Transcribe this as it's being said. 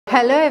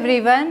Hello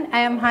everyone, I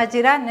am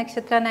Hajira,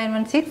 Nakshathra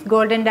 916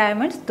 Gold and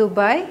Diamonds,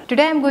 Dubai.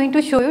 Today I am going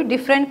to show you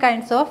different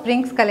kinds of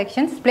rings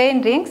collections,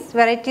 plain rings,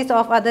 varieties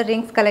of other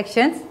rings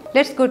collections.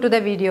 Let's go to the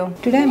video.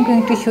 Today I am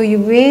going to show you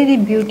very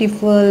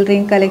beautiful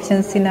ring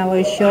collections in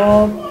our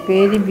shop.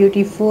 Very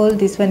beautiful.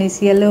 This one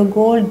is yellow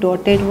gold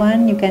dotted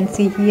one. You can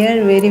see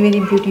here very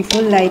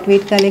beautiful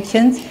lightweight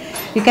collections.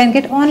 You can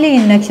get only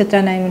in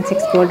Nakshathra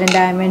 916 Gold and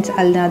Diamonds,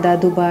 Al Nada,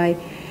 Dubai.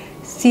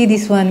 See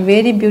this one,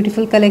 very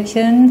beautiful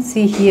collection.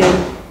 See here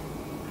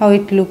how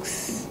it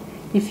looks.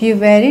 If you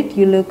wear it,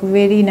 you look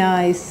very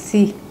nice.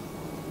 See,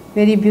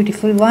 very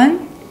beautiful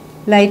one.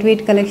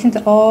 Lightweight collections,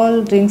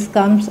 all rings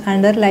comes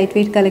under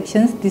lightweight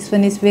collections. This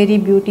one is very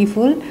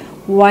beautiful,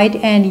 white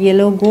and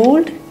yellow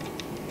gold.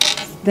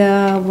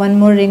 The one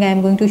more ring I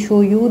am going to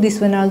show you.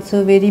 This one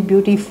also very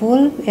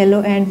beautiful,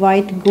 yellow and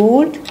white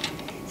gold.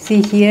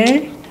 See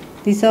here,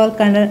 this all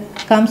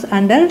comes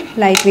under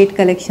lightweight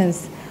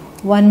collections.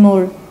 One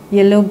more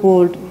yellow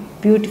gold,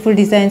 beautiful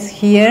designs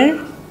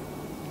here.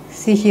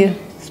 See here,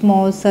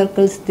 small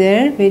circles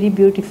there, very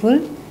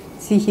beautiful.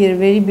 See here,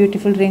 very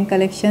beautiful ring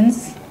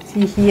collections.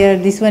 See here,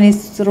 this one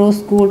is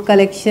rose gold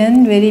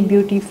collection, very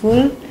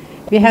beautiful.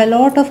 We have a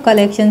lot of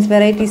collections,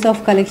 varieties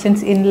of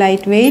collections in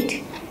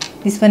lightweight.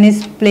 This one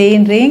is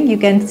plain ring, you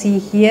can see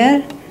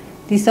here.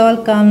 This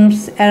all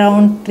comes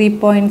around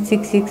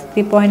 3.66,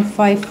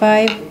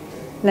 3.55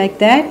 like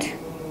that.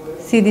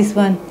 See this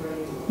one,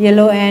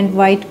 yellow and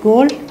white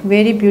gold,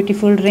 very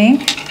beautiful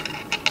ring.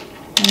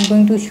 I'm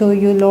going to show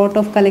you a lot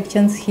of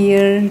collections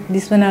here.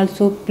 This one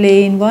also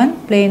plain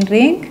one, plain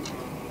ring.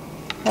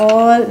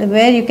 All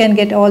where you can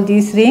get all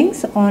these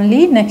rings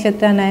only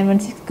Nakshathra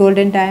 916 Gold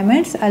and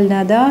Diamonds, Al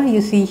Nada.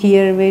 You see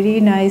here very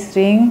nice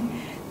ring.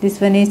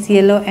 This one is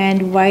yellow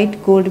and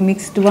white gold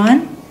mixed one.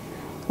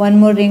 One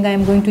more ring I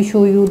am going to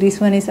show you. This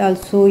one is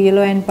also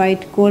yellow and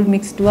white gold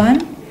mixed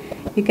one.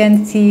 You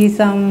can see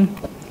some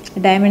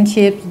diamond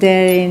shapes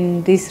there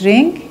in this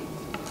ring.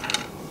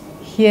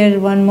 Here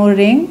one more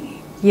ring,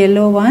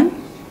 yellow one.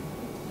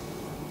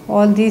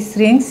 All these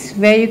rings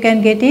where you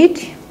can get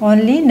it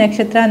only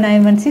Nakshathra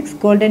 916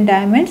 Gold and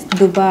Diamonds,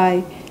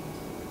 Dubai.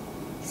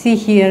 See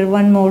here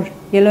one more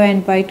yellow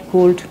and white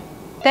gold.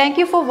 Thank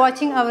you for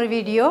watching our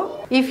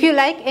video. If you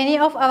like any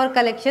of our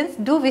collections,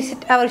 do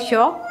visit our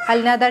shop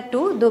Al Nada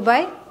 2,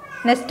 Dubai,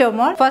 Nesto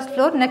Mall, first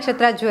floor,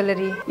 Nakshatra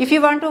Jewelry. If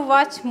you want to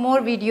watch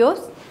more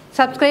videos,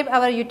 subscribe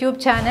our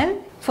YouTube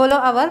channel, follow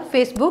our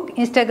Facebook,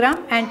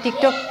 Instagram and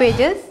TikTok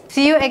pages.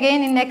 See you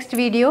again in next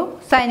video.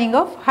 Signing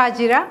off,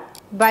 Hajira.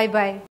 Bye bye.